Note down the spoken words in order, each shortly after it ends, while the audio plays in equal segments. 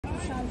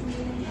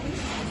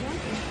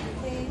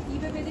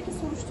İBB'deki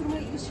soruşturma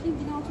ilişkin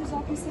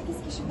 1668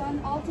 kişiden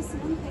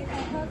 6'sının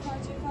PKK,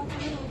 KCK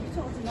terör örgütü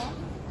adına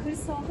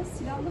kırsalda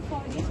silahlı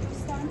faaliyet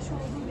göstermiş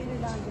olduğu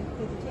belirlendi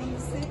dedi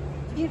kendisi.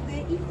 Bir de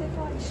ilk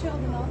defa işe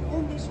alınan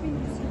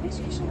 15.125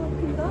 kişi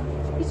hakkında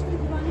hiçbir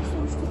güvenlik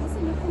soruşturması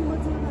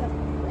yapılmadığını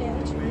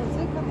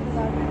açıkladı.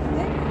 Kameralar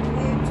önünde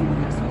tüm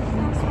bunları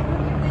söyledikten sonra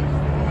bir de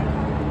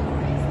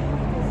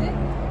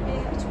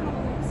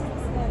açıklamalarını siz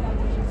nasıl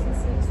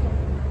değerlendireceksiniz?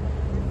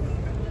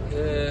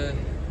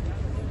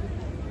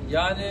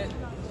 Yani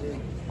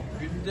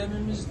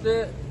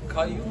gündemimizde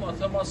kayyum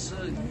ataması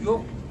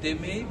yok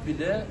demeyi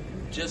bile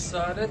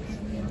cesaret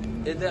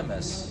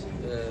edemez.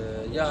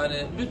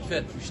 Yani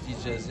lütfetmiş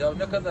diyeceğiz. Ya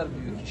ne kadar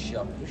büyük iş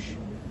yapmış.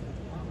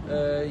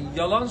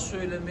 Yalan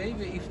söylemeyi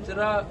ve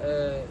iftira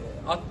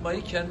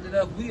atmayı kendine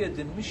huy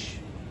edinmiş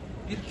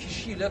bir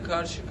kişiyle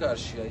karşı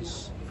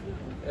karşıyayız.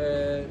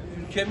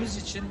 Ülkemiz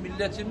için,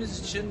 milletimiz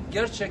için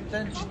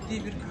gerçekten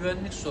ciddi bir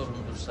güvenlik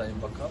sorunudur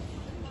Sayın Bakan.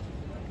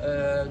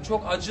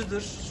 Çok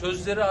acıdır,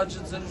 sözleri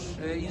acıdır.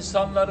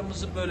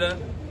 İnsanlarımızı bölen,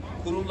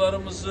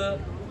 kurullarımızı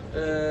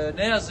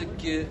ne yazık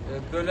ki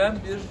bölen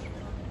bir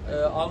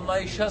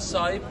anlayışa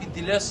sahip, bir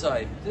dile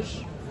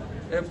sahiptir.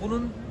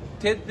 Bunun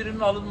tedbirinin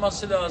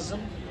alınması lazım.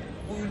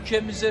 Bu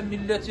ülkemize,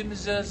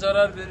 milletimize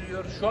zarar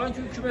veriyor. Şu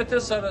anki hükümete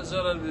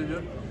zarar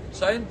veriyor.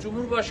 Sayın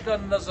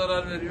Cumhurbaşkanı'na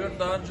zarar veriyor.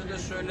 Daha önce de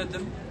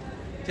söyledim.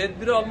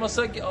 Tedbiri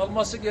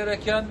alması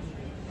gereken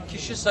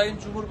kişi Sayın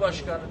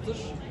Cumhurbaşkanı'dır.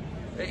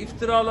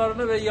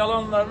 İftiralarını ve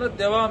yalanlarına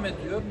devam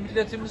ediyor.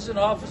 Milletimizin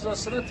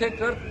hafızasını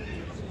tekrar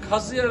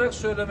kazıyarak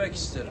söylemek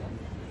isterim.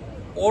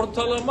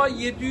 Ortalama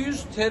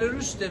 700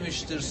 terörist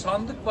demiştir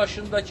sandık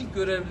başındaki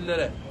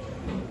görevlilere.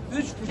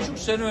 3,5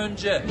 sene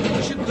önce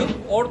çıkıp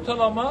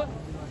ortalama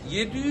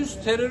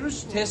 700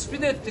 terörist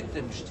tespit ettik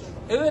demiştir.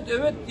 Evet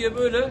evet diye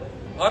böyle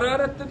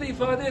hararetle de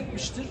ifade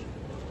etmiştir.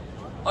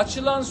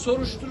 Açılan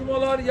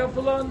soruşturmalar,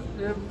 yapılan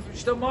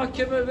işte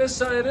mahkeme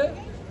vesaire,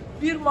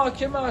 bir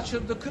mahkeme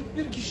açıldı.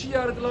 41 kişi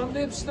yargılandı.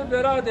 Hepsi de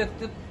beraat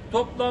etti.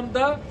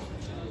 Toplamda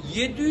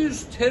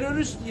 700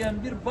 terörist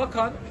diyen bir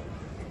bakan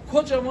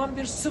kocaman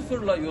bir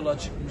sıfırla yola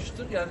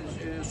çıkmıştır. Yani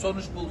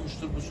sonuç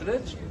bulmuştur bu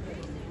süreç.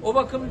 O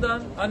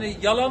bakımdan hani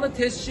yalanı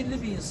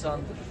tescilli bir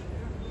insandır.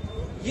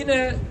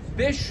 Yine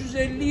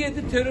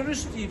 557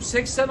 terörist deyip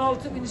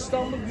 86 bin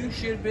İstanbul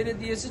Büyükşehir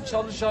Belediyesi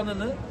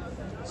çalışanını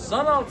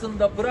zan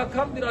altında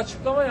bırakan bir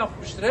açıklama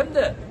yapmıştır. Hem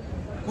de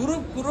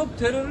grup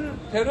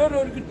terör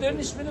örgütlerinin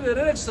ismini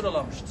vererek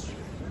sıralamıştır.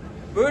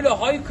 Böyle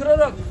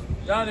haykırarak,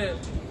 yani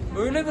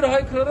öyle bir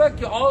haykırarak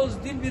ki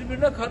ağız dil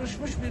birbirine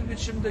karışmış bir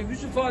biçimde,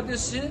 yüz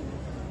ifadesi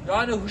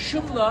yani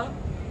hışımla,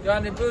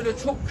 yani böyle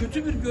çok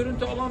kötü bir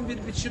görüntü alan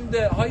bir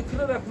biçimde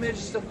haykırarak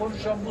mecliste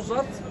konuşan bu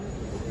zat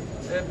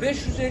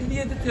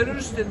 557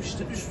 terörist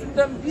demiştir.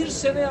 Üstünden bir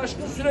seneye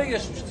aşkın süre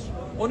geçmiştir.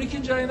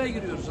 12. ayına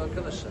giriyoruz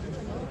arkadaşlar.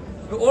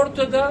 Ve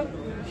ortada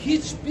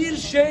hiçbir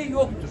şey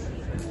yoktur.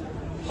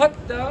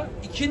 Hatta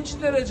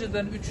 2.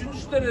 dereceden, 3.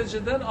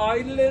 dereceden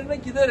ailelerine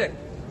giderek,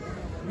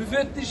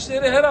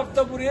 müfettişleri her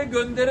hafta buraya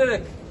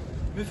göndererek,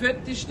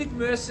 müfettişlik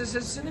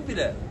müessesesini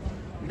bile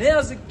ne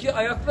yazık ki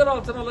ayaklar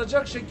altına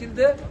alacak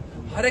şekilde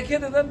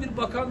hareket eden bir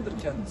bakandır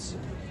kendisi.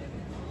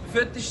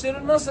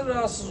 Müfettişlerin nasıl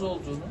rahatsız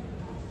olduğunu,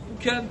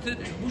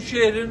 bu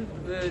şehrin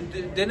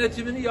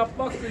denetimini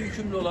yapmakla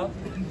yükümlü olan,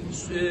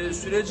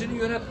 sürecini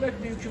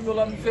yönetmekle yükümlü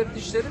olan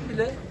müfettişlerin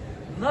bile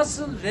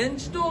nasıl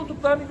rencide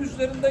olduklarını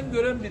yüzlerinden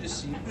gören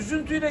birisiyim.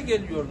 Üzüntüyle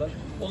geliyorlar.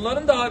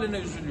 Onların da haline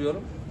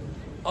üzülüyorum.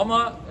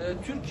 Ama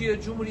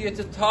Türkiye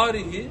Cumhuriyeti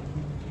tarihi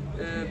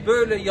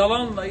böyle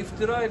yalanla,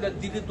 iftirayla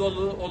dili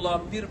dolu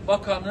olan bir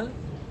bakanı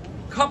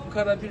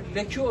kapkara bir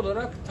leke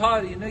olarak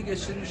tarihine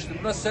geçirmiştir.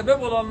 Buna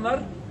sebep olanlar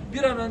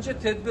bir an önce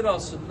tedbir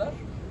alsınlar.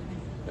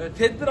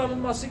 Tedbir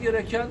alınması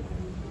gereken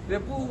ve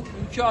bu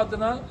ülke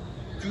adına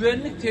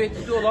güvenlik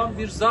tehdidi olan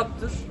bir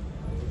zattır.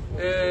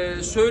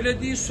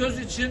 Söylediği söz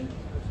için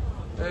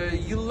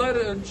yıllar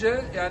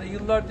önce, yani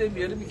yıllar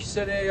demeyelim, 2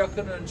 seneye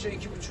yakın önce,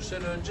 2,5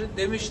 sene önce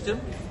demiştim.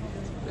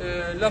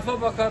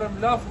 Lafa bakarım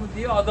laf mı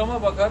diye,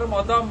 adama bakarım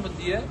adam mı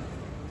diye.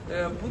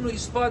 Bunu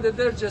ispat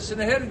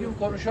edercesine her gün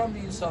konuşan bir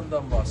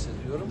insandan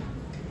bahsediyorum.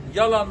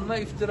 Yalanına,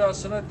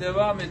 iftirasına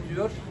devam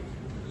ediyor.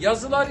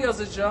 Yazılar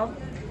yazacağım.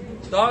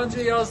 Daha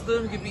önce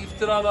yazdığım gibi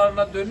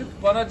iftiralarına dönüp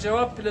bana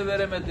cevap bile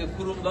veremedi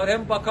kurumlar.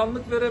 Hem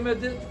bakanlık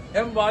veremedi,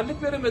 hem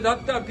valilik veremedi.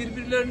 Hatta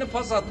birbirlerini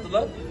pas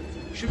attılar.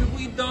 Şimdi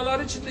bu iddialar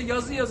için de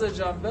yazı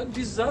yazacağım ben.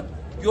 Bizzat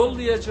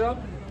yollayacağım.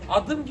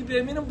 Adım gibi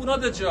eminim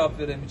buna da cevap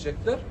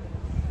veremeyecekler.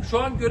 Şu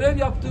an görev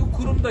yaptığı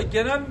kurumda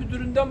genel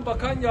müdüründen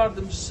bakan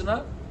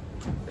yardımcısına,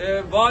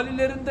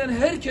 valilerinden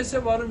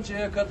herkese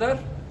varıncaya kadar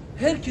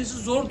herkesi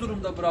zor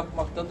durumda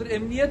bırakmaktadır.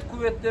 Emniyet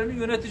kuvvetlerinin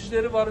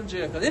yöneticileri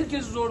varıncaya kadar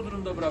herkesi zor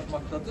durumda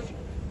bırakmaktadır.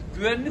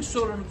 Güvenlik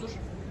sorunudur.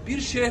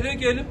 Bir şehre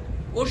gelip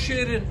o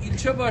şehrin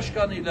ilçe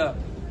başkanıyla,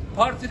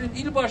 partinin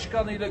il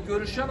başkanıyla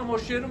görüşen ama o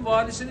şehrin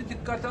valisini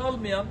dikkate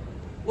almayan,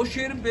 o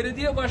şehrin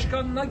belediye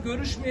başkanına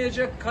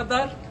görüşmeyecek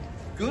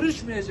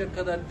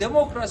kadar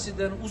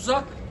demokrasiden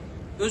uzak,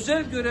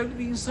 özel görevli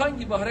bir insan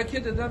gibi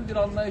hareket eden bir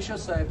anlayışa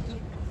sahiptir.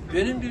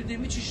 Benim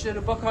bildiğim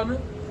İçişleri Bakanı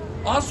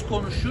az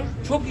konuşur,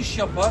 çok iş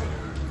yapar.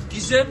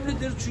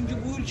 Gizemlidir çünkü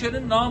bu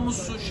ülkenin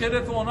namusu,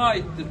 şerefi ona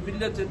aittir.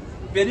 Milletin,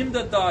 benim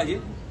de dahil.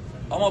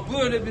 Ama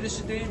bu öyle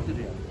birisi değildir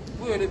yani.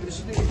 Bu öyle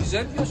birisi değil.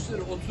 Güzel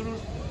gösterir, oturur,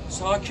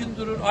 sakin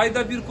durur,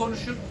 ayda bir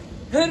konuşur.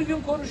 Her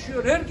gün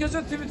konuşuyor,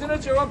 herkese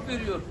tweetine cevap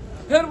veriyor.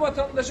 Her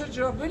vatandaşa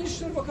cevap. Böyle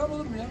İçişleri Bakanı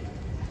olur mu ya?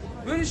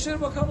 Böyle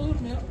İçişleri Bakanı olur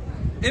mu ya?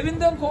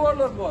 Evinden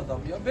kovarlar bu adam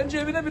ya. Bence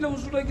evine bile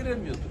huzurla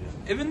giremiyordur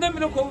ya. Evinden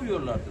bile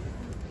kovuyorlardır.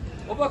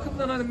 O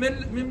bakımdan hani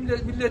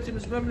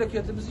milletimiz,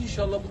 memleketimiz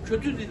inşallah bu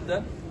kötü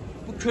dilden,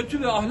 bu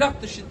kötü ve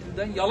ahlak dışı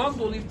dilden, yalan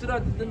dolu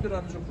iftira dilden bir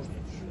an önce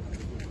kurtulur.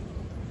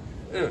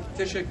 Evet,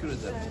 teşekkür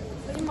ederim.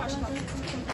 Sayın Başkan.